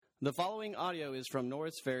The following audio is from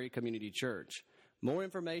Norris Ferry Community Church. More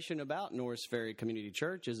information about Norris Ferry Community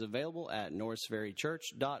Church is available at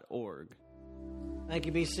norrisferrychurch.org. Thank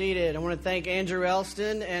you. Be seated. I want to thank Andrew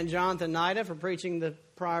Elston and Jonathan Nida for preaching the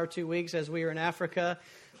prior 2 weeks as we were in Africa.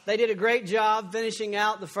 They did a great job finishing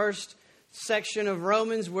out the first section of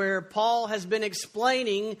Romans where Paul has been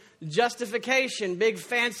explaining justification. Big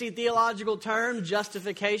fancy theological term,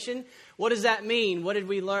 justification. What does that mean? What did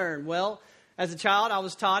we learn? Well, as a child, I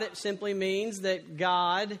was taught it simply means that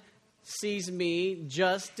God sees me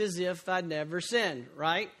just as if I'd never sinned,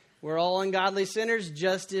 right? We're all ungodly sinners.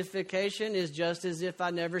 Justification is just as if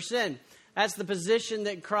I'd never sinned. That's the position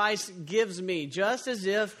that Christ gives me, just as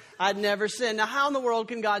if I'd never sinned. Now, how in the world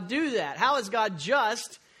can God do that? How is God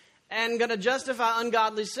just and going to justify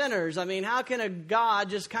ungodly sinners? I mean, how can a God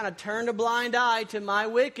just kind of turn a blind eye to my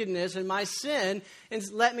wickedness and my sin and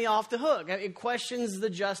let me off the hook? It questions the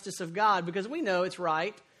justice of God because we know it's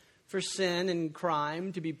right for sin and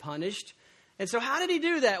crime to be punished. And so how did he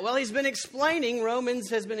do that? Well, he's been explaining,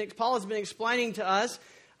 Paul has been explaining to us.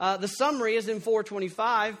 The summary is in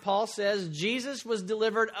 4:25. Paul says, Jesus was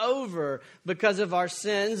delivered over because of our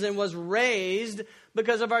sins and was raised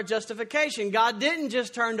because of our justification. God didn't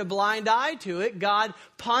just turn a blind eye to it. God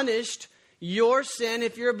punished your sin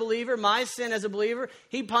if you're a believer, my sin as a believer.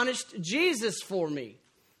 He punished Jesus for me.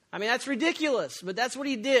 I mean, that's ridiculous, but that's what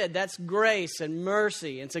he did. That's grace and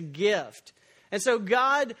mercy. It's a gift. And so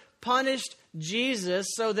God punished Jesus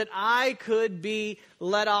so that I could be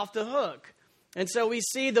let off the hook. And so we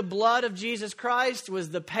see the blood of Jesus Christ was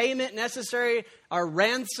the payment necessary, our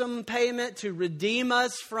ransom payment to redeem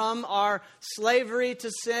us from our slavery to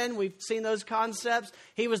sin. We've seen those concepts.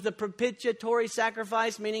 He was the propitiatory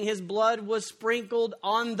sacrifice, meaning his blood was sprinkled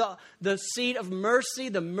on the seat of mercy,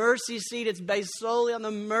 the mercy seat. It's based solely on the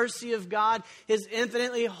mercy of God. His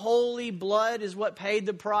infinitely holy blood is what paid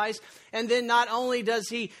the price. And then not only does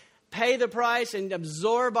he pay the price and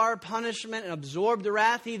absorb our punishment and absorb the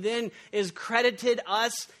wrath, he then is credited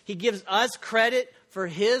us. He gives us credit for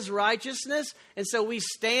his righteousness. And so we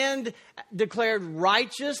stand declared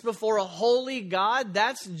righteous before a holy God.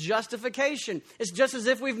 That's justification. It's just as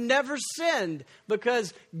if we've never sinned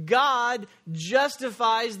because God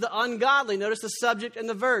justifies the ungodly. Notice the subject and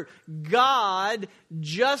the verb. God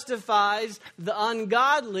justifies the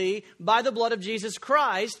ungodly by the blood of Jesus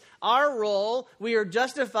Christ. Our role, we are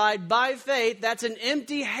justified by faith. That's an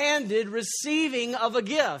empty-handed receiving of a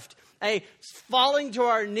gift. A falling to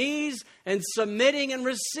our knees and submitting and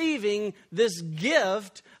receiving this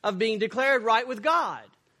gift of being declared right with God.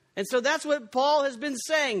 And so that's what Paul has been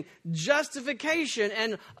saying, justification.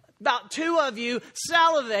 And about two of you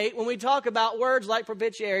salivate when we talk about words like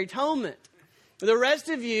propitiatory atonement. The rest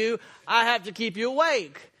of you, I have to keep you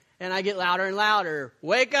awake. And I get louder and louder.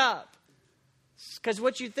 Wake up. Because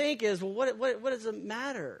what you think is, well, what does it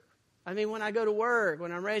matter? I mean, when I go to work,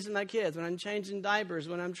 when I'm raising my kids, when I'm changing diapers,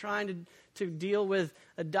 when I'm trying to deal with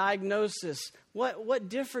a diagnosis, what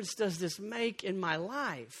difference does this make in my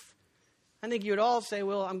life? I think you would all say,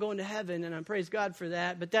 well, I'm going to heaven and I praise God for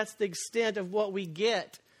that. But that's the extent of what we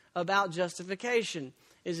get about justification.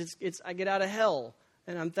 It's I get out of hell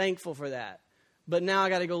and I'm thankful for that. But now I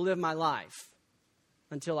got to go live my life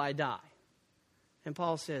until I die. And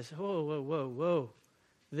Paul says, whoa.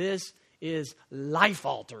 This is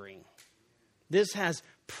life-altering. This has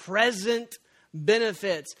present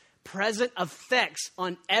benefits, present effects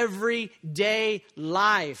on everyday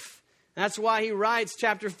life. That's why he writes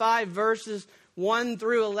chapter 5, verses 1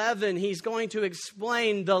 through 11. He's going to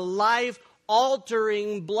explain the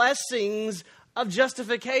life-altering blessings of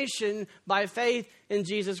justification by faith in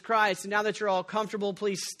Jesus Christ. And now that you're all comfortable,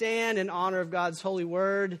 please stand in honor of God's holy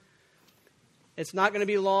word. It's not going to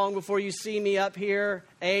be long before you see me up here,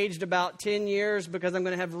 aged about 10 years, because I'm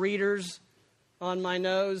going to have readers on my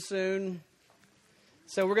nose soon.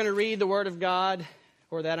 So we're going to read the Word of God,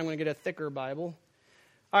 or that I'm going to get a thicker Bible.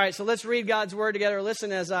 All right, so let's read God's Word together.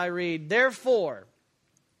 Listen as I read. Therefore,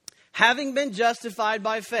 having been justified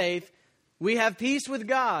by faith, we have peace with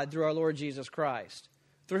God through our Lord Jesus Christ,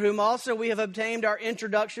 through whom also we have obtained our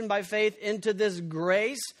introduction by faith into this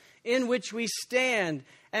grace in which we stand,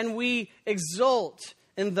 and we exult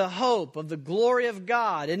in the hope of the glory of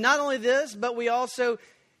God. And not only this, but we also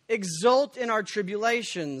exult in our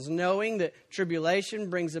tribulations, knowing that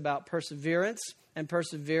tribulation brings about perseverance, and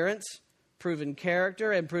perseverance, proven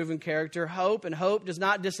character, and proven character, hope. And hope does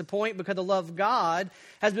not disappoint because the love of God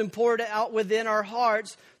has been poured out within our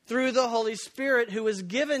hearts through the Holy Spirit who was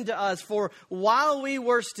given to us. For while we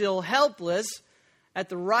were still helpless, at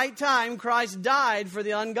the right time Christ died for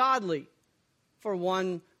the ungodly. For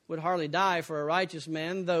one would hardly die for a righteous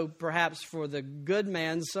man, though perhaps for the good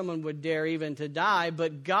man someone would dare even to die.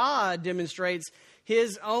 But God demonstrates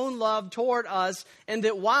his own love toward us, and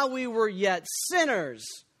that while we were yet sinners,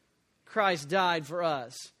 Christ died for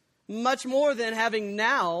us. Much more than having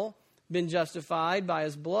now been justified by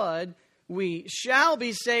his blood, we shall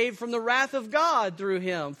be saved from the wrath of God through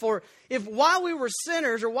him. For if while we were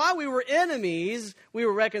sinners, or while we were enemies, we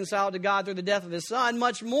were reconciled to God through the death of his Son,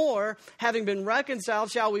 much more, having been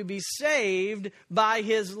reconciled, shall we be saved by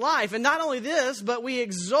his life. And not only this, but we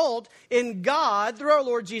exult in God through our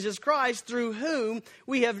Lord Jesus Christ, through whom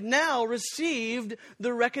we have now received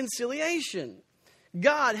the reconciliation.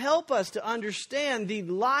 God, help us to understand the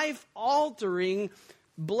life-altering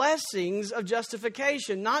blessings of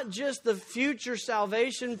justification, not just the future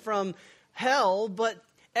salvation from hell, but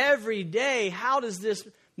every day. How does this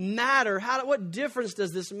matter? What difference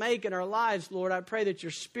does this make in our lives, Lord? I pray that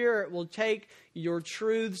your Spirit will take your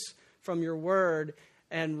truths from your word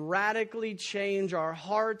and radically change our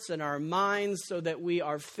hearts and our minds so that we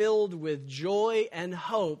are filled with joy and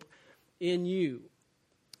hope in you.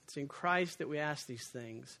 It's in Christ that we ask these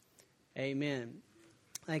things. Amen.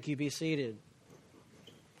 Thank you. Be seated.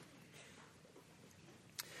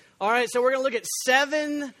 All right, so we're going to look at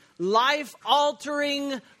 7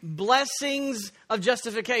 life-altering blessings of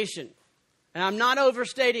justification. And I'm not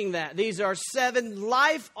overstating that. These are 7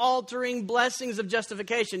 life-altering blessings of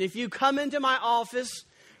justification. If you come into my office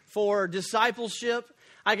for discipleship,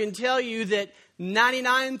 I can tell you that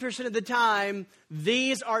 99% of the time,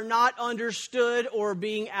 these are not understood or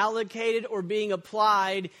being allocated or being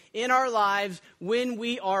applied in our lives when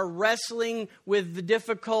we are wrestling with the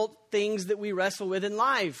difficult things that we wrestle with in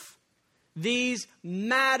life. These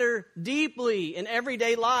matter deeply in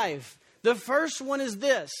everyday life. The first one is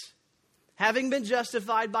this: having been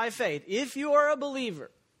justified by faith. If you are a believer,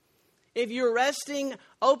 if you're resting,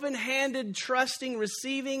 open-handed, trusting,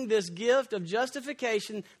 receiving this gift of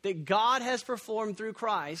justification that God has performed through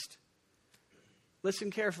Christ,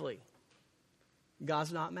 listen carefully.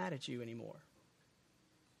 God's not mad at you anymore.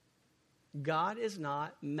 God is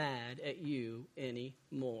not mad at you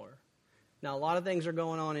anymore. Now, a lot of things are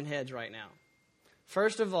going on in heads right now.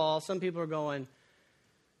 First of all, some people are going,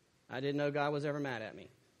 I didn't know God was ever mad at me.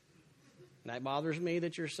 And that bothers me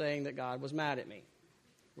that you're saying that God was mad at me.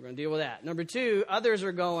 We're going to deal with that. Number 2, others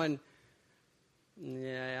are going,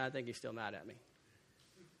 yeah, I think he's still mad at me.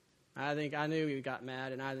 I knew he got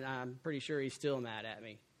mad, and I'm pretty sure he's still mad at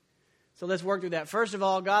me. So let's work through that. First of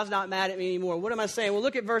all, God's not mad at me anymore. What am I saying? Well,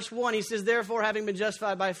 look at verse 1. He says, therefore, having been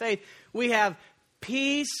justified by faith, we have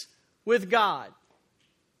peace with God.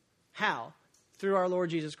 How? Through our Lord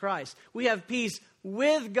Jesus Christ. We have peace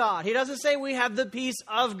with God. He doesn't say we have the peace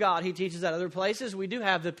of God. He teaches that other places. We do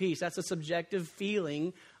have the peace. That's a subjective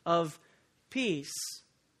feeling of peace.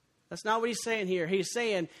 That's not what he's saying here. He's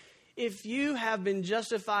saying if you have been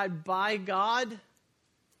justified by God,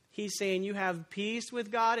 he's saying you have peace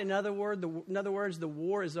with God. In other words, the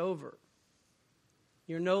war is over.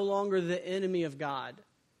 You're no longer the enemy of God.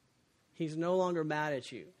 He's no longer mad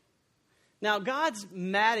at you. Now, God's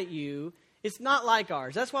mad at you. It's not like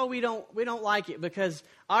ours. That's why we don't like it, because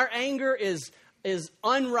our anger is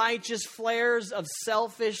unrighteous flares of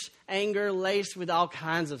selfish anger laced with all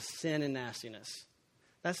kinds of sin and nastiness.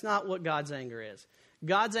 That's not what God's anger is.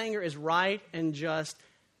 God's anger is right and just,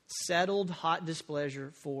 settled hot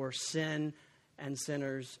displeasure for sin and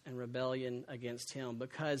sinners and rebellion against him,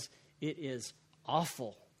 because it is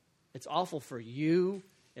awful. It's awful for you.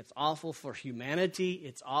 It's awful for humanity.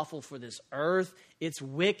 It's awful for this earth. It's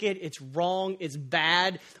wicked. It's wrong. It's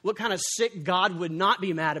bad. What kind of sick God would not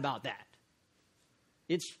be mad about that?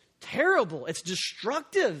 It's terrible. It's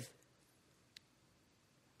destructive.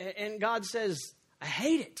 And God says, I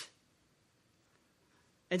hate it.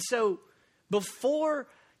 And so before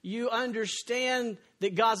you understand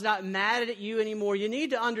that God's not mad at you anymore, you need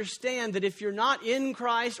to understand that if you're not in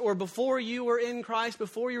Christ, or before you were in Christ,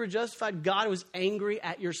 before you were justified, God was angry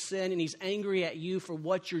at your sin, and he's angry at you for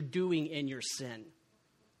what you're doing in your sin.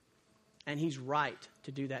 And he's right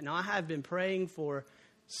to do that. Now, I have been praying for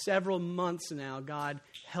several months now, God,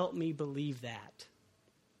 help me believe that.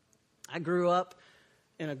 I grew up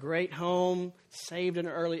in a great home, saved at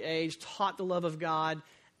an early age, taught the love of God,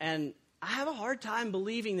 and I have a hard time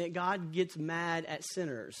believing that God gets mad at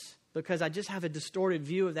sinners, because I just have a distorted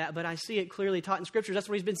view of that, but I see it clearly taught in Scripture. That's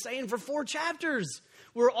what he's been saying for 4 chapters.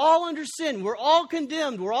 We're all under sin. We're all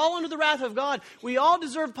condemned. We're all under the wrath of God. We all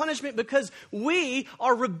deserve punishment because we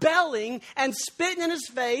are rebelling and spitting in his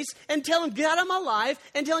face and telling him, get out of my life,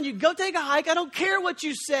 and telling you, go take a hike. I don't care what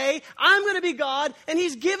you say. I'm going to be God, and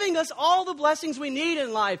he's giving us all the blessings we need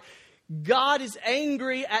in life. God is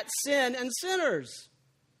angry at sin and sinners.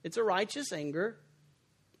 It's a righteous anger.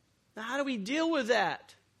 Now, how do we deal with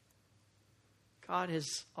that? God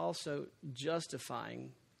is also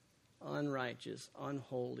justifying unrighteous,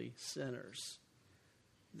 unholy sinners.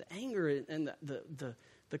 The anger and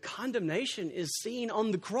the condemnation is seen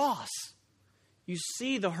on the cross. You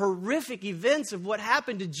see the horrific events of what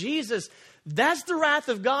happened to Jesus. That's the wrath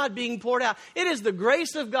of God being poured out. It is the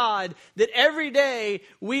grace of God that every day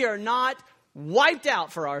we are not wiped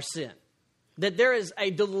out for our sin. That there is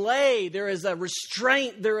a delay, there is a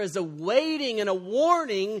restraint, there is a waiting and a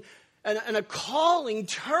warning and a calling.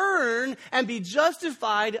 Turn and be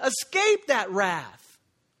justified. Escape that wrath.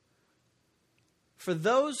 For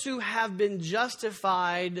those who have been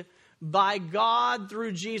justified by God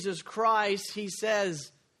through Jesus Christ, he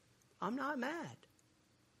says, I'm not mad.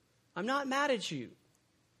 I'm not mad at you.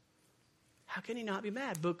 How can he not be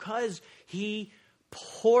mad? Because he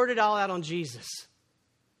poured it all out on Jesus.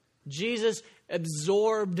 Jesus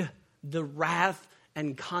absorbed the wrath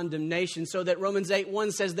and condemnation, so that Romans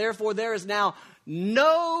 8:1 says, therefore there is now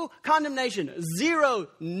no condemnation. Zero,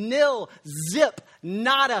 nil, zip,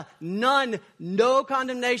 nada, none, no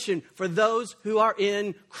condemnation for those who are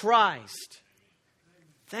in Christ.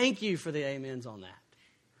 Thank you for the amens on that.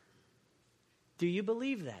 Do you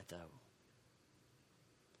believe that, though?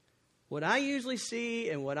 What I usually see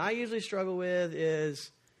and what I usually struggle with is,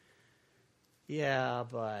 yeah,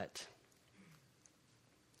 but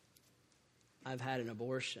I've had an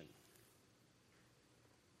abortion.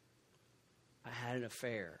 I had an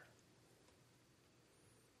affair.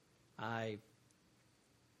 I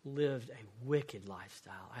lived a wicked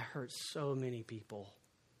lifestyle. I hurt so many people.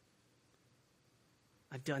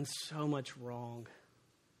 I've done so much wrong.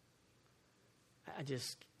 I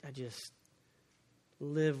just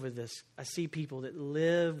live with this. I see people that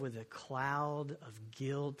live with a cloud of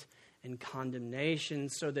guilt and condemnation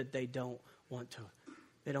so that they don't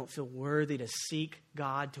feel worthy to seek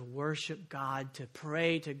God, to worship God, to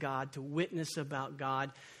pray to God, to witness about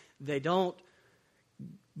God. They don't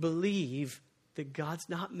believe that God's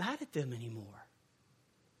not mad at them anymore.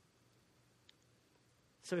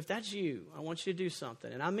 So if that's you, I want you to do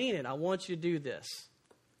something. And I mean it. I want you to do this.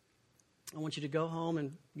 I want you to go home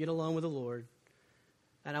and get alone with the Lord.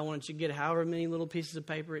 And I want you to get however many little pieces of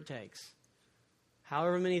paper it takes.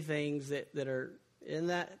 However many things that are in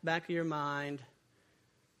that back of your mind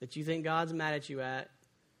that you think God's mad at you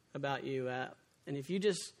about you at. And if you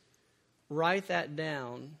just write that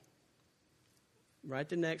down, write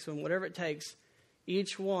the next one, whatever it takes,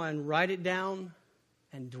 each one, write it down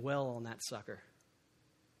and dwell on that sucker.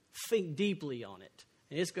 Think deeply on it.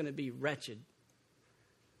 And it's going to be wretched.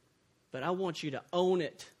 But I want you to own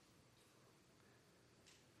it.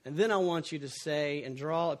 And then I want you to say and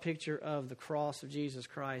draw a picture of the cross of Jesus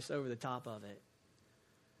Christ over the top of it.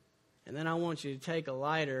 And then I want you to take a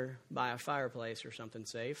lighter by a fireplace or something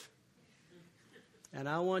safe. And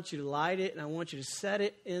I want you to light it and I want you to set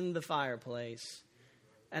it in the fireplace.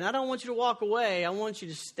 And I don't want you to walk away. I want you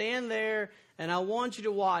to stand there and I want you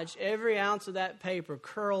to watch every ounce of that paper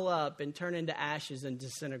curl up and turn into ashes and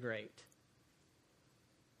disintegrate.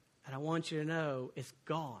 And I want you to know it's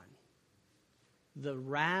gone. The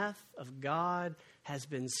wrath of God has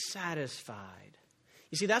been satisfied.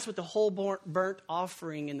 You see, that's what the whole burnt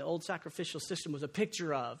offering in the old sacrificial system was a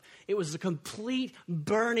picture of. It was the complete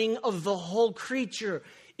burning of the whole creature.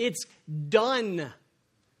 It's done.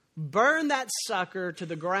 Burn that sucker to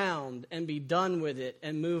the ground and be done with it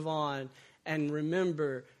and move on. And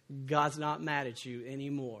remember, God's not mad at you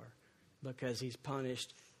anymore because he's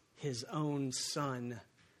punished his own son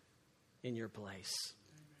in your place.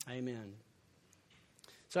 Amen.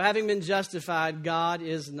 So having been justified, God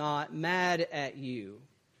is not mad at you.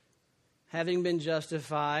 Having been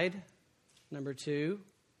justified, number 2,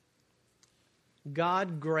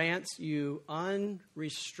 God grants you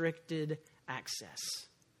unrestricted access.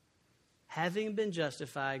 Having been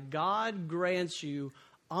justified, God grants you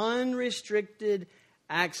unrestricted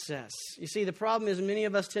access. You see, the problem is many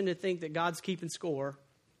of us tend to think that God's keeping score.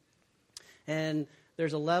 And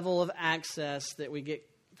there's a level of access that we get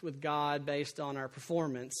with God based on our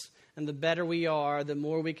performance. And the better we are, the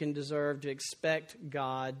more we can deserve to expect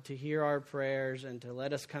God to hear our prayers and to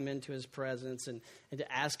let us come into his presence and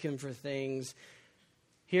to ask him for things.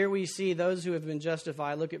 Here we see those who have been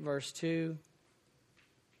justified. Look at verse 2.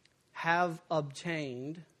 Have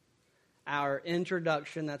obtained our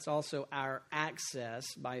introduction, that's also our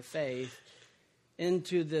access by faith,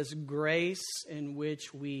 into this grace in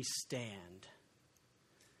which we stand.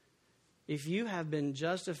 If you have been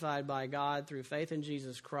justified by God through faith in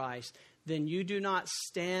Jesus Christ, then you do not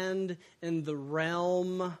stand in the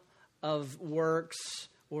realm of works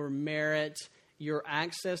or merit. Your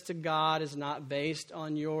access to God is not based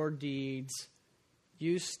on your deeds.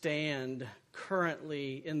 You stand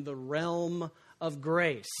currently in the realm of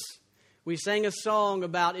grace. We sang a song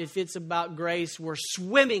about if it's about grace, we're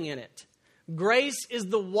swimming in it. Grace is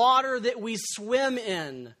the water that we swim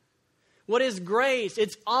in. What is grace?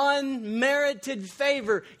 It's unmerited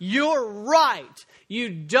favor. You're right. You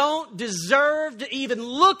don't deserve to even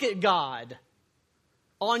look at God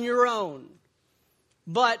on your own.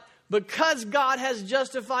 But because God has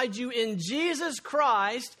justified you in Jesus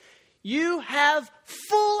Christ, you have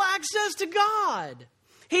full access to God.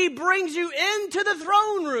 He brings you into the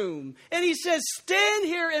throne room and he says, stand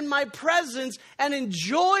here in my presence and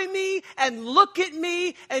enjoy me and look at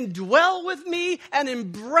me and dwell with me and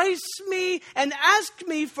embrace me and ask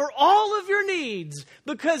me for all of your needs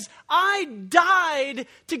because I died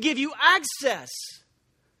to give you access.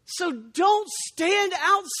 So don't stand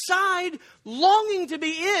outside longing to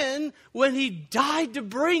be in when he died to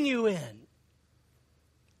bring you in.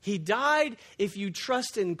 He died. If you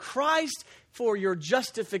trust in Christ for your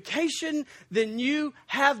justification, then you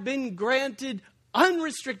have been granted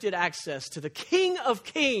unrestricted access to the King of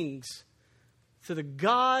Kings, to the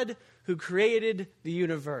God who created the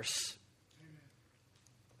universe.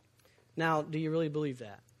 Now, do you really believe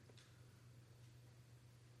that?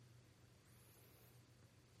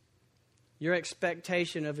 Your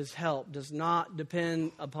expectation of his help does not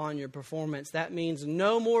depend upon your performance. That means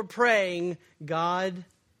no more praying, God,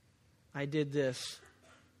 I did this,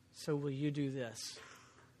 so will you do this?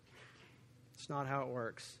 It's not how it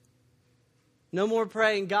works. No more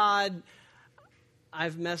praying, God,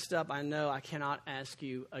 I've messed up. I know I cannot ask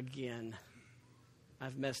you again.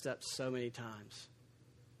 I've messed up so many times.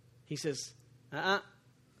 He says,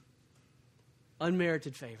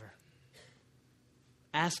 unmerited favor.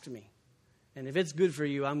 Ask me. And if it's good for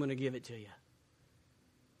you, I'm going to give it to you.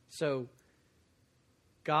 So,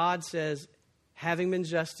 God says, having been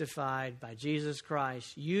justified by Jesus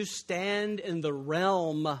Christ, you stand in the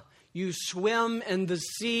realm, you swim in the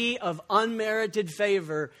sea of unmerited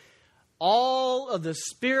favor. All of the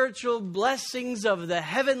spiritual blessings of the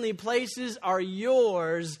heavenly places are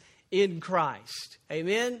yours in Christ.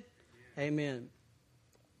 Amen? Amen.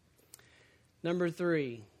 Number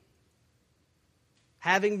 3.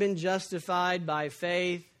 Having been justified by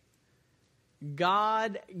faith,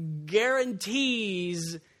 God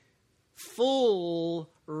guarantees full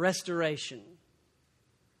restoration.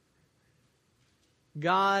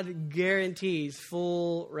 God guarantees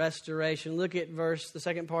full restoration. Look at the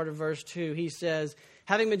second part of verse 2. He says,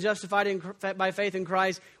 having been justified by faith in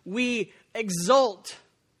Christ, we exult,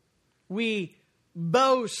 we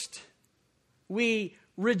boast, we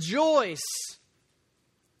rejoice.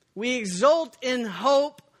 We exult in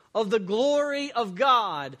hope of the glory of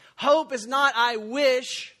God. Hope is not I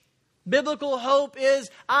wish. Biblical hope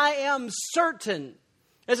is I am certain.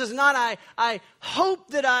 This is not I hope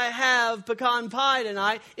that I have pecan pie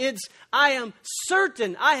tonight. It's I am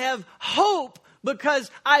certain. I have hope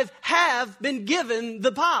because I have been given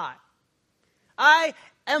the pie. I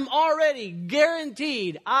am already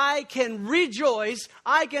guaranteed I can rejoice,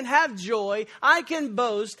 I can have joy, I can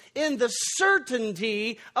boast in the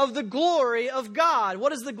certainty of the glory of God.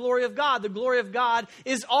 What is the glory of God? The glory of God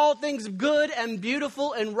is all things good and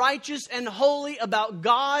beautiful and righteous and holy about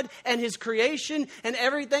God and his creation and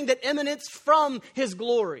everything that emanates from his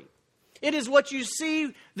glory. It is what you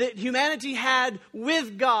see that humanity had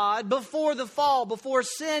with God before the fall, before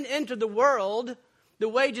sin entered the world. The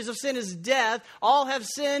wages of sin is death. All have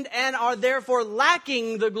sinned and are therefore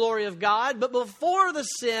lacking the glory of God. But before the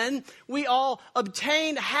sin, we all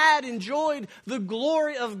enjoyed the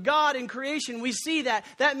glory of God in creation. We see that.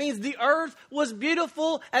 That means the earth was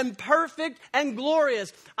beautiful and perfect and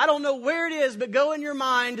glorious. I don't know where it is, but go in your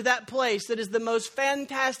mind to that place that is the most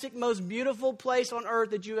fantastic, most beautiful place on earth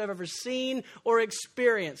that you have ever seen or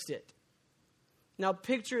experienced it. Now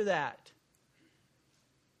picture that.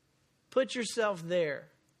 Put yourself there.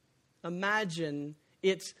 Imagine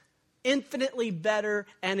it's infinitely better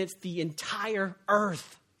and it's the entire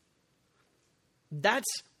earth.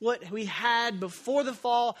 That's what we had before the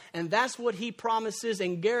fall, and that's what he promises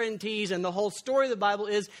and guarantees. And the whole story of the Bible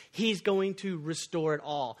is he's going to restore it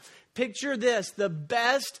all. Picture this, the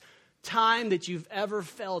best time that you've ever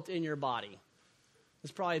felt in your body.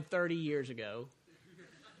 It's probably 30 years ago.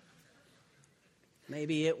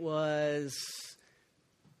 Maybe it was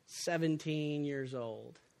 17 years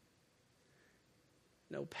old.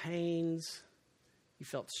 No pains. You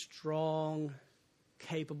felt strong,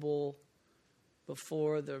 capable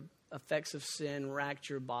before the effects of sin racked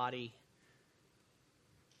your body.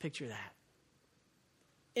 Picture that.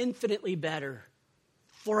 infinitely better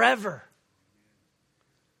forever.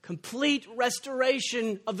 Complete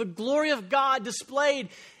restoration of the glory of God displayed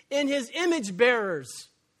in his image bearers.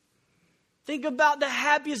 Think about the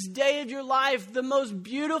happiest day of your life, the most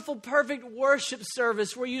beautiful, perfect worship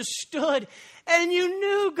service where you stood and you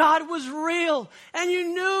knew God was real and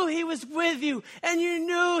you knew he was with you and you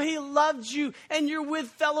knew he loved you and you're with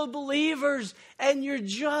fellow believers and you're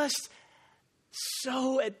just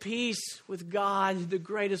so at peace with God, the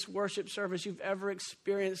greatest worship service you've ever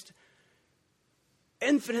experienced.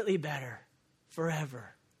 Infinitely better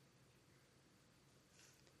forever.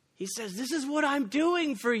 He says, this is what I'm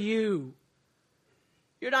doing for you.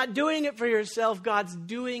 You're not doing it for yourself. God's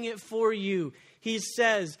doing it for you. He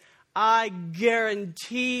says, I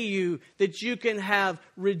guarantee you that you can have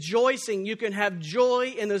rejoicing. You can have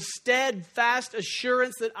joy in the steadfast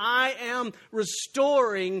assurance that I am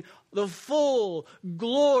restoring the full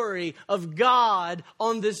glory of God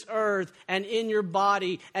on this earth and in your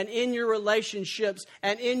body and in your relationships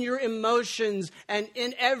and in your emotions and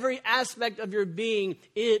in every aspect of your being.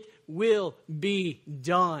 It will be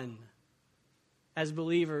done. As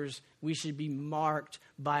believers, we should be marked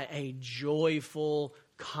by a joyful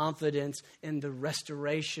confidence in the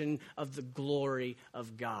restoration of the glory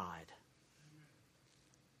of God.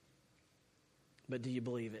 But do you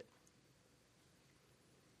believe it?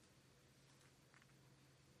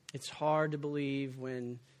 It's hard to believe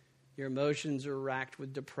when your emotions are racked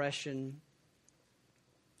with depression.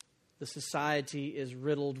 The society is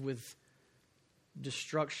riddled with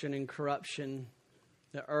destruction and corruption.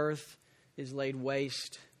 The earth is laid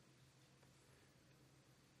waste.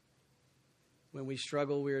 When we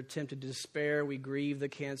struggle, we are tempted to despair. We grieve the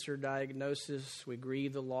cancer diagnosis. We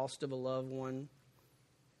grieve the loss of a loved one.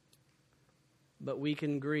 But we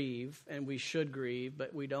can grieve, and we should grieve,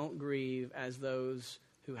 but we don't grieve as those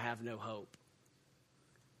who have no hope.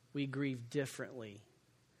 We grieve differently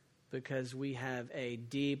because we have a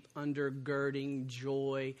deep undergirding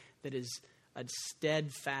joy that is a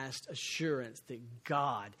steadfast assurance that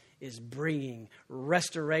God is bringing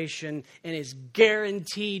restoration and is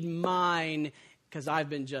guaranteed mine because I've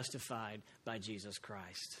been justified by Jesus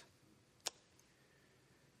Christ.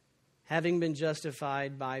 Having been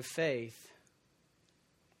justified by faith,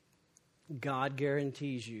 God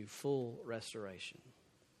guarantees you full restoration.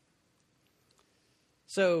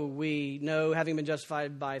 So we know, having been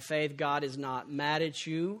justified by faith, God is not mad at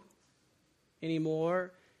you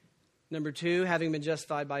anymore. Number two, having been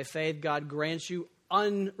justified by faith, God grants you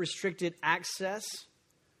unrestricted access.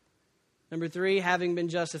 Number three, having been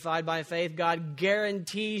justified by faith, God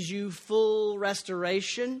guarantees you full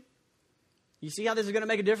restoration. You see how this is going to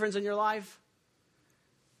make a difference in your life?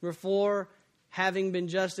 Number four, having been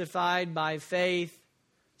justified by faith,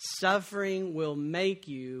 suffering will make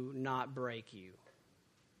you, not break you.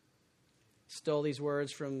 Stole these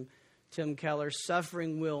words from Tim Keller.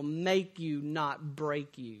 Suffering will make you, not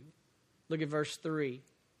break you. Look at verse 3.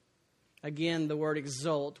 Again, the word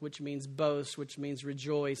exult, which means boast, which means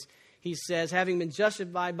rejoice. He says, having been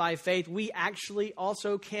justified by faith, we actually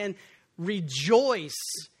also can rejoice,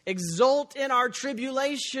 exult in our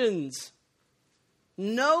tribulations,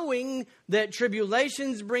 knowing that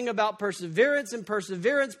tribulations bring about perseverance, and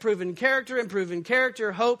perseverance, proven character, and proven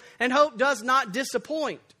character, hope, and hope does not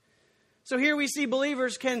disappoint. So here we see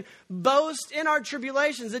believers can boast in our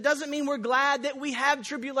tribulations. It doesn't mean we're glad that we have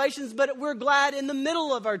tribulations, but we're glad in the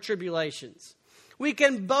middle of our tribulations. We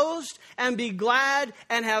can boast and be glad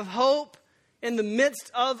and have hope in the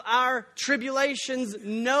midst of our tribulations,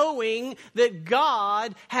 knowing that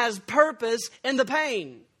God has purpose in the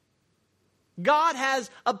pain. God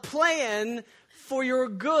has a plan for your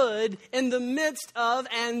good in the midst of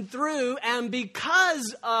and through and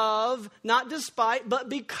because of, not despite, but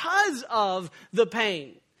because of the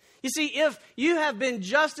pain. You see, if you have been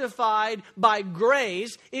justified by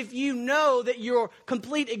grace, if you know that your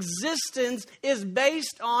complete existence is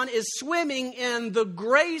swimming in the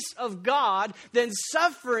grace of God, then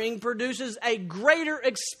suffering produces a greater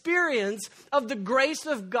experience of the grace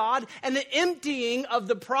of God and the emptying of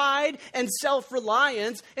the pride and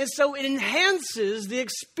self-reliance. And so it enhances the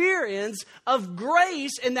experience of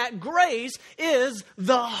grace, and that grace is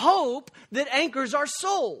the hope that anchors our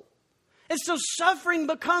soul. And so suffering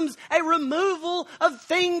becomes a removal of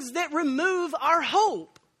things that remove our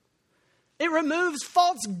hope. It removes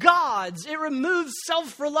false gods. It removes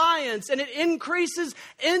self-reliance. And it increases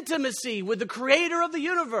intimacy with the creator of the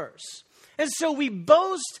universe. And so we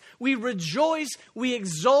boast, we rejoice, we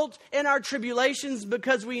exult in our tribulations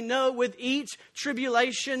because we know with each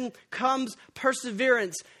tribulation comes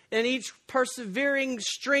perseverance. and each persevering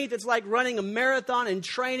strength, it's like running a marathon and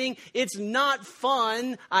training. It's not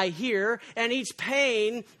fun, I hear, and each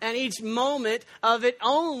pain and each moment of it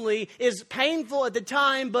only is painful at the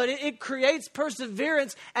time, but it creates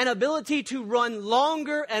perseverance and ability to run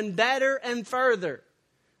longer and better and further.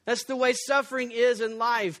 That's the way suffering is in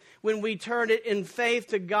life when we turn it in faith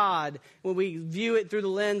to God, when we view it through the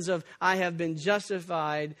lens of, I have been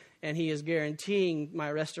justified and He is guaranteeing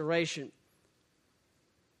my restoration.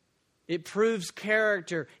 It proves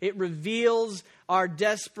character. It reveals our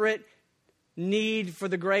desperate need for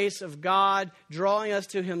the grace of God, drawing us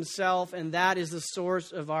to Himself, and that is the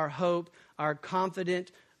source of our hope, our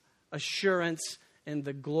confident assurance in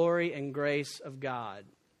the glory and grace of God.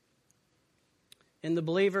 In the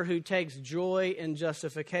believer who takes joy in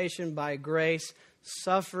justification by grace,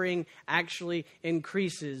 suffering actually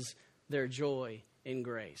increases their joy in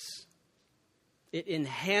grace. It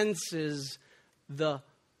enhances the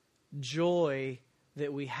joy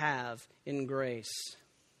that we have in grace.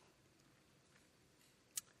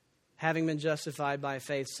 Having been justified by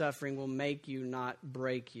faith, suffering will make you, not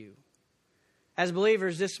break you. As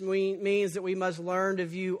believers, this means that we must learn to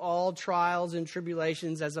view all trials and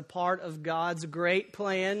tribulations as a part of God's great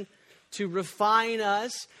plan to refine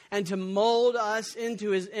us and to mold us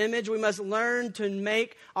into His image. We must learn to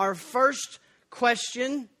make our first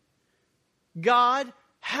question, God,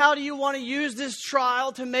 how do you want to use this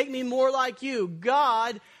trial to make me more like you?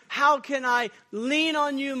 God, how can I lean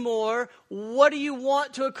on you more? What do you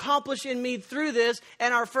want to accomplish in me through this?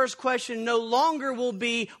 And our first question no longer will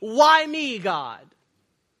be, why me, God?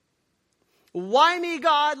 Why me,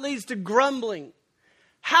 God, leads to grumbling.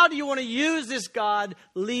 How do you want to use this, God,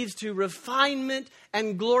 leads to refinement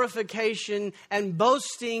and glorification and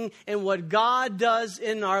boasting in what God does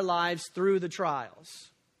in our lives through the trials.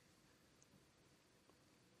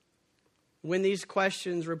 When these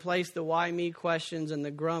questions replace the why me questions and the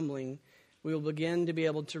grumbling, we will begin to be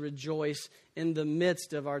able to rejoice in the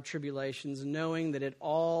midst of our tribulations, knowing that it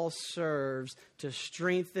all serves to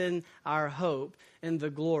strengthen our hope in the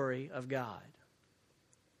glory of God.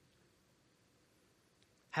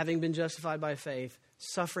 Having been justified by faith,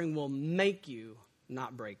 suffering will make you,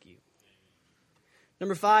 not break you.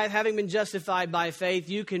 Number 5, having been justified by faith,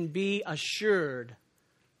 you can be assured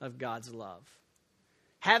of God's love.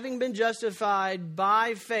 Having been justified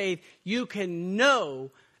by faith, you can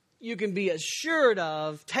know, you can be assured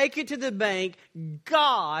of, take it to the bank,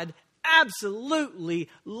 God absolutely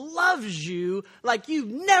loves you like you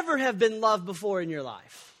never have been loved before in your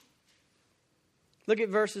life. Look at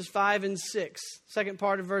verses 5 and 6. Second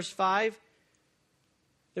part of verse 5.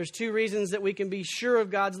 There's 2 reasons that we can be sure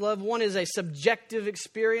of God's love. One is a subjective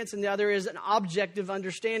experience, and the other is an objective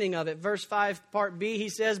understanding of it. Verse 5, part B, he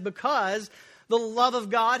says, because the love of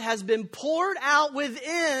God has been poured out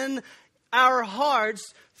within our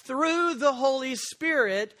hearts through the Holy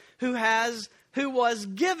Spirit who was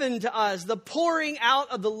given to us. The pouring out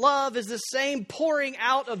of the love is the same pouring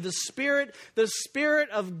out of the Spirit. The Spirit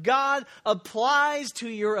of God applies to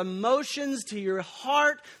your emotions, to your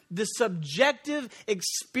heart, the subjective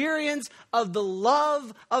experience of the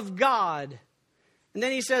love of God. And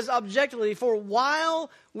then he says objectively, for while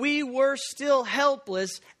we were still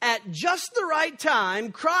helpless, at just the right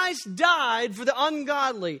time, Christ died for the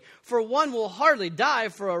ungodly. For one will hardly die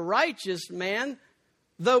for a righteous man,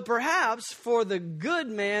 though perhaps for the good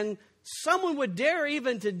man, someone would dare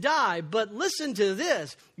even to die. But listen to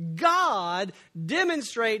this. God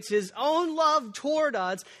demonstrates His own love toward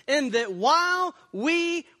us in that while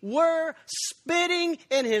we were spitting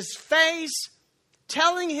in His face,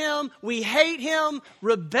 telling Him we hate Him,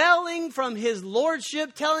 rebelling from His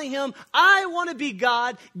lordship, telling Him, I want to be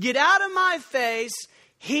God, get out of my face,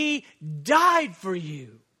 He died for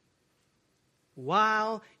you.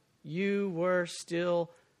 While you were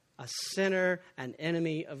still a sinner, an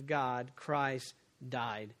enemy of God, Christ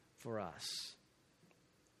died for us.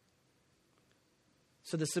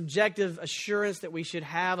 So the subjective assurance that we should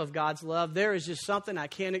have of God's love, there is just something I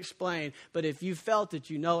can't explain, but if you felt it,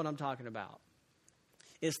 you know what I'm talking about.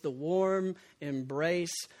 It's the warm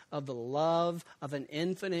embrace of the love of an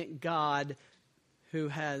infinite God who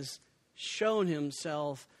has shown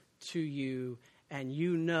Himself to you, and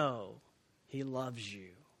you know He loves you.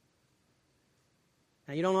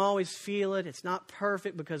 Now, you don't always feel it. It's not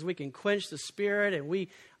perfect because we can quench the Spirit and we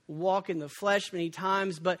walk in the flesh many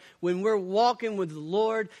times. But when we're walking with the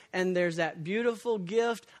Lord and there's that beautiful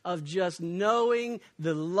gift of just knowing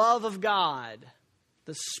the love of God,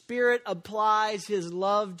 the Spirit applies His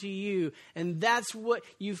love to you. And that's what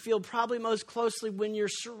you feel probably most closely when you're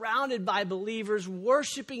surrounded by believers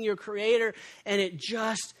worshiping your Creator. And it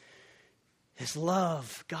just His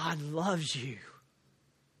love. God loves you.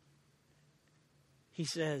 He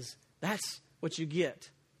says, that's what you get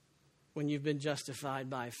when you've been justified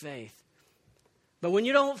by faith. But when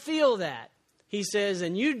you don't feel that, he says,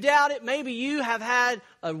 and you doubt it, maybe you have had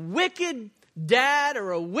a wicked dad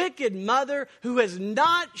or a wicked mother who has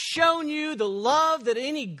not shown you the love that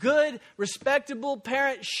any good, respectable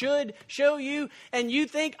parent should show you, and you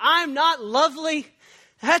think, I'm not lovely.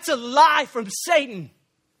 That's a lie from Satan.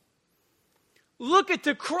 Look at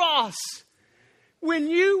the cross. When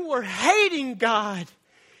you were hating God,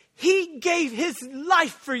 He gave His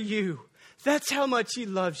life for you. That's how much He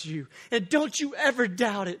loves you. And don't you ever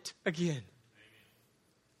doubt it again.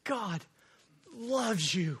 God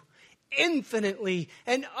loves you infinitely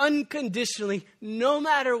and unconditionally, no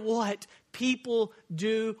matter what people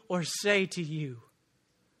do or say to you.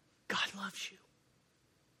 God loves you.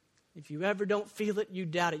 If you ever don't feel it, you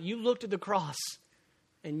doubt it. You look to the cross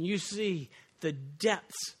and you see the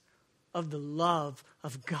depths of the love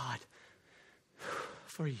of God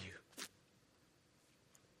for you.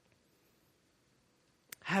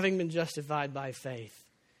 Having been justified by faith,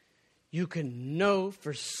 you can know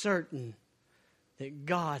for certain that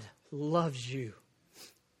God loves you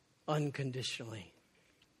unconditionally.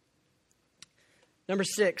 Number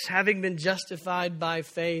 6, having been justified by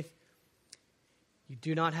faith, you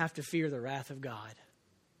do not have to fear the wrath of God.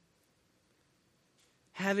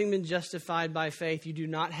 Having been justified by faith, you do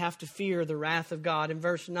not have to fear the wrath of God. In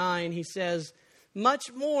verse 9, he says,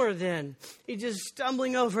 much more then. He's just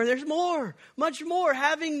stumbling over. There's more, much more.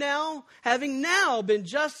 Having now been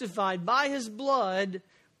justified by His blood,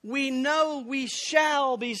 we know we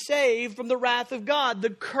shall be saved from the wrath of God. The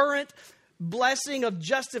current blessing of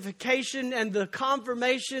justification and the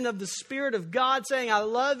confirmation of the Spirit of God saying, I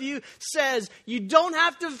love you, says you don't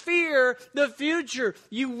have to fear the future.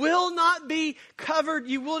 You will not be covered.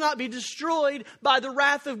 You will not be destroyed by the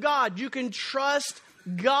wrath of God. You can trust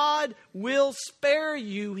God will spare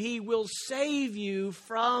you. He will save you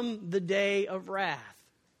from the day of wrath.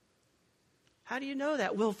 How do you know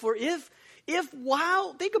that? Well, for if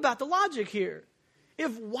while, think about the logic here.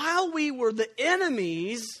 If while we were the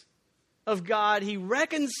enemies of God, He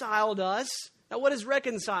reconciled us. Now, what is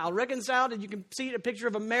reconciled? Reconciled, and you can see a picture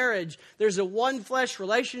of a marriage. There's a one flesh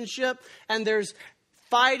relationship, and there's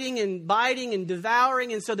fighting and biting and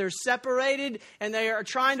devouring, and so they're separated, and they are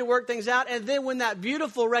trying to work things out. And then when that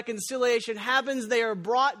beautiful reconciliation happens, they are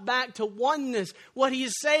brought back to oneness. What he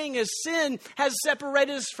is saying is sin has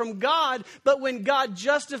separated us from God, but when God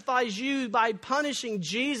justifies you by punishing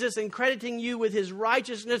Jesus and crediting you with His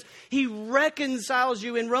righteousness, He reconciles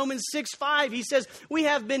you. In Romans 6:5, he says, we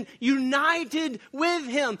have been united with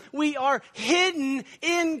Him. We are hidden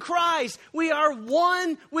in Christ. We are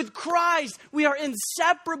one with Christ. We are inseparable.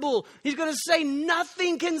 He's going to say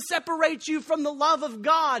nothing can separate you from the love of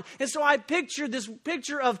God. And so I picture this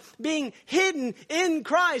picture of being hidden in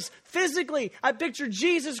Christ. Physically, I picture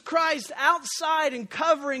Jesus Christ outside and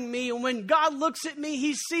covering me. And when God looks at me,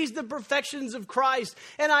 He sees the perfections of Christ.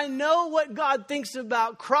 And I know what God thinks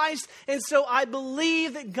about Christ. And so I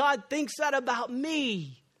believe that God thinks that about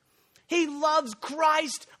me. He loves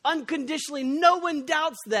Christ unconditionally. No one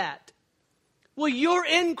doubts that. Well, you're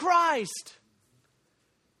in Christ.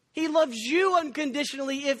 He loves you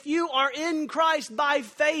unconditionally if you are in Christ by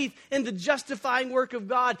faith in the justifying work of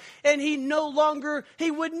God. And He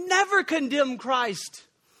would never condemn Christ.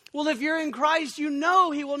 Well, if you're in Christ, you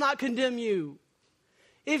know He will not condemn you.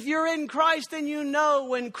 If you're in Christ, then you know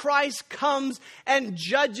when Christ comes and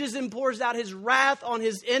judges and pours out His wrath on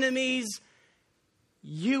His enemies,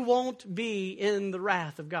 you won't be in the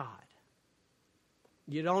wrath of God.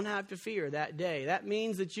 You don't have to fear that day. That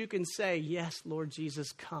means that you can say, yes, Lord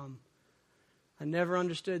Jesus, come. I never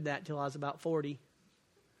understood that till I was about 40.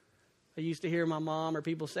 I used to hear my mom or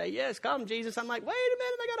people say, yes, come, Jesus. I'm like, wait a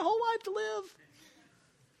minute, I got a whole life to live.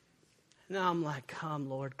 Now I'm like, come,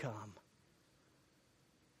 Lord, come.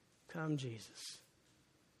 Come, Jesus.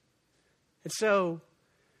 And so,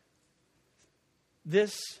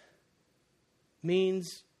 this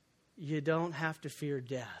means you don't have to fear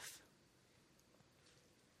death.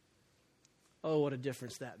 Oh, what a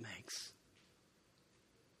difference that makes.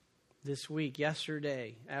 This week,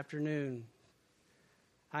 yesterday afternoon,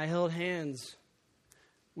 I held hands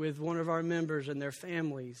with one of our members and their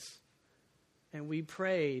families, and we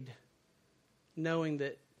prayed knowing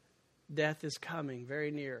that death is coming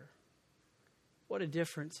very near. What a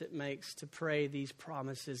difference it makes to pray these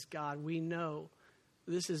promises. God, we know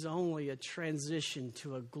this is only a transition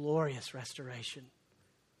to a glorious restoration.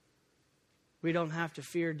 We don't have to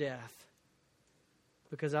fear death.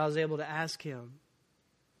 Because I was able to ask him,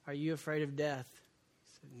 are you afraid of death?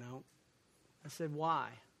 He said, no. I said, why?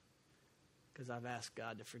 Because I've asked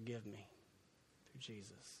God to forgive me through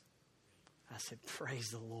Jesus. I said, praise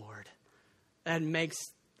the Lord. That makes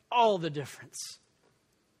all the difference.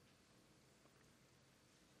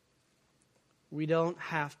 We don't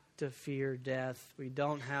have to fear death. We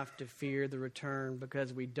don't have to fear the return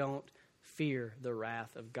because we don't fear the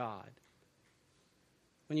wrath of God.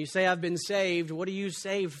 When you say, I've been saved, what are you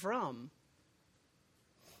saved from?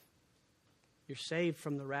 You're saved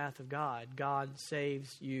from the wrath of God. God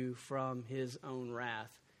saves you from his own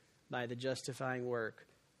wrath by the justifying work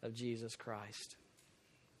of Jesus Christ.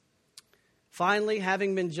 Finally,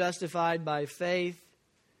 having been justified by faith,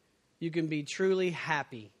 you can be truly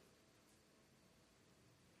happy.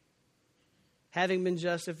 Having been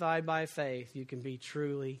justified by faith, you can be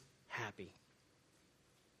truly happy.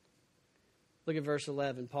 Look at verse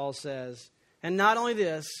 11. Paul says, and not only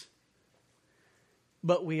this,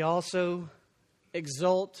 but we also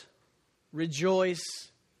exult, rejoice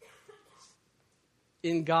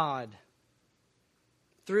in God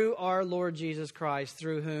through our Lord Jesus Christ,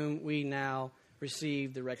 through whom we now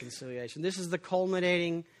receive the reconciliation. This is the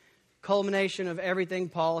culmination of everything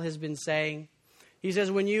Paul has been saying. He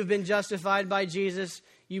says, when you've been justified by Jesus,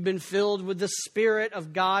 you've been filled with the Spirit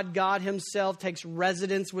of God. God himself takes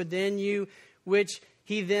residence within you, which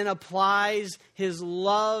he then applies his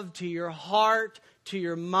love to your heart, to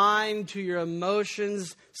your mind, to your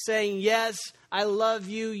emotions, saying, yes, I love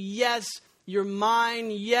you. Yes, you're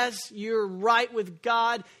mine. Yes, you're right with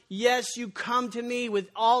God. Yes, you come to me with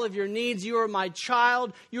all of your needs. You are my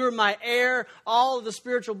child. You are my heir. All of the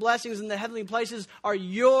spiritual blessings in the heavenly places are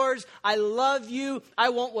yours. I love you. I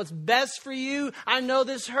want what's best for you. I know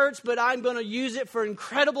this hurts, but I'm going to use it for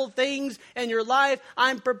incredible things in your life.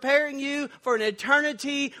 I'm preparing you for an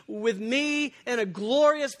eternity with me in a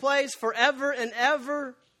glorious place forever and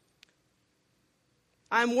ever.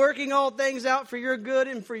 I'm working all things out for your good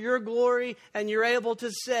and for your glory, and you're able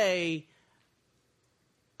to say,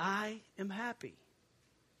 I am happy.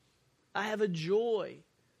 I have a joy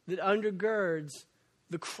that undergirds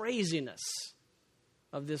the craziness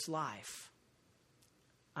of this life.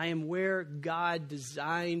 I am where God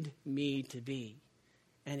designed me to be,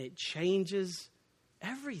 and it changes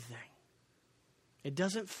everything. It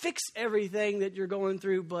doesn't fix everything that you're going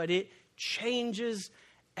through, but it changes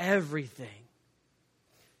everything.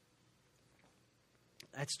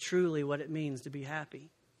 That's truly what it means to be happy.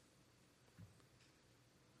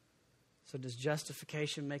 So does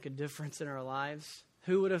justification make a difference in our lives?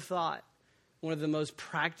 Who would have thought one of the most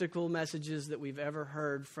practical messages that we've ever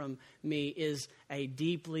heard from me is a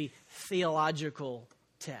deeply theological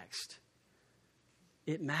text?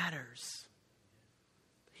 It matters.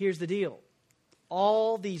 Here's the deal.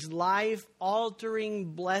 All these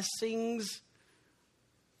life-altering blessings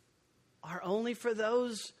are only for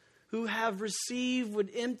those who have received with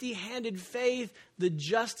empty-handed faith the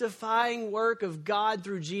justifying work of God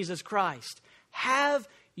through Jesus Christ. Have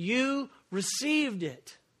you received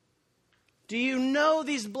it? Do you know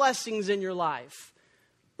these blessings in your life?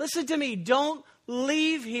 Listen to me. Don't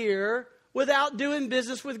leave here without doing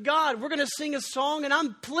business with God. We're going to sing a song, and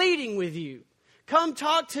I'm pleading with you. Come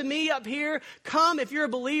talk to me up here. Come, if you're a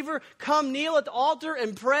believer, come kneel at the altar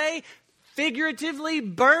and pray. Figuratively,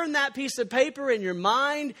 burn that piece of paper in your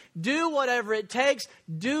mind. Do whatever it takes.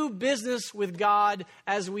 Do business with God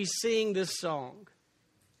as we sing this song.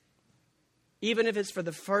 Even if it's for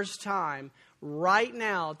the first time, right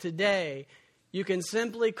now, today, you can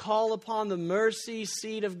simply call upon the mercy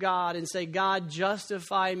seat of God and say, God,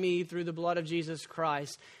 justify me through the blood of Jesus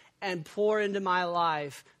Christ, and pour into my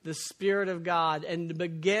life the Spirit of God and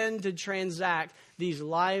begin to transact these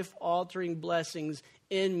life-altering blessings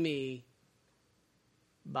in me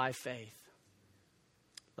by faith.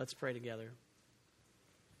 Let's pray together.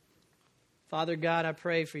 Father God, I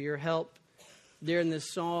pray for your help during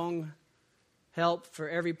this song. Help for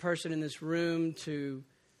every person in this room to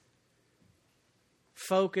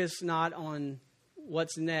focus not on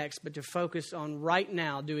what's next, but to focus on right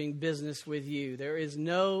now doing business with you. There is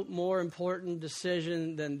no more important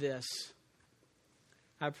decision than this.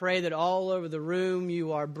 I pray that all over the room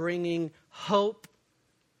you are bringing hope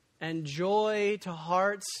and joy to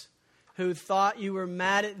hearts who thought you were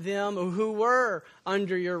mad at them or who were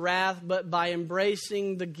under your wrath, but by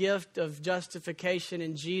embracing the gift of justification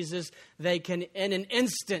in Jesus, they can in an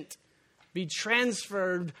instant be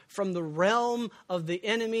transferred from the realm of the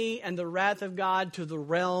enemy and the wrath of God to the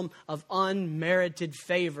realm of unmerited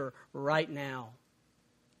favor right now.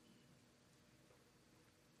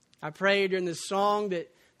 I pray during this song that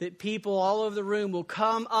people all over the room will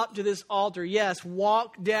come up to this altar. Yes,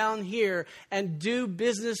 walk down here and do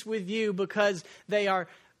business with you because they are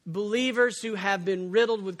believers who have been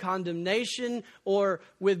riddled with condemnation, or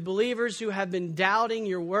with believers who have been doubting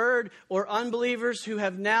your word, or unbelievers who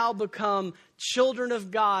have now become children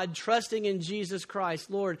of God, trusting in Jesus Christ.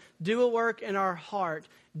 Lord, do a work in our heart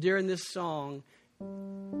during this song,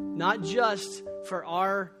 not just for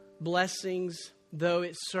our blessings, though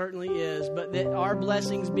it certainly is, but that our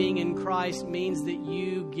blessings being in Christ means that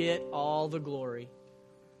you get all the glory,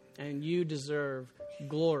 and you deserve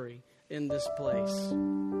glory in this place.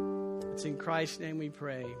 It's in Christ's name we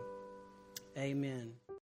pray. Amen.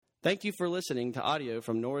 Thank you for listening to audio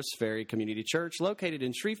from Norris Ferry Community Church, located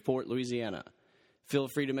in Shreveport, Louisiana. Feel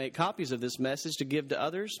free to make copies of this message to give to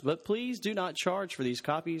others, but please do not charge for these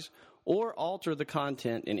copies or alter the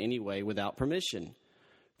content in any way without permission.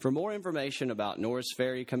 For more information about Norris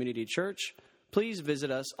Ferry Community Church, please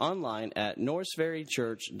visit us online at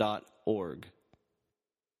norrisferrychurch.org.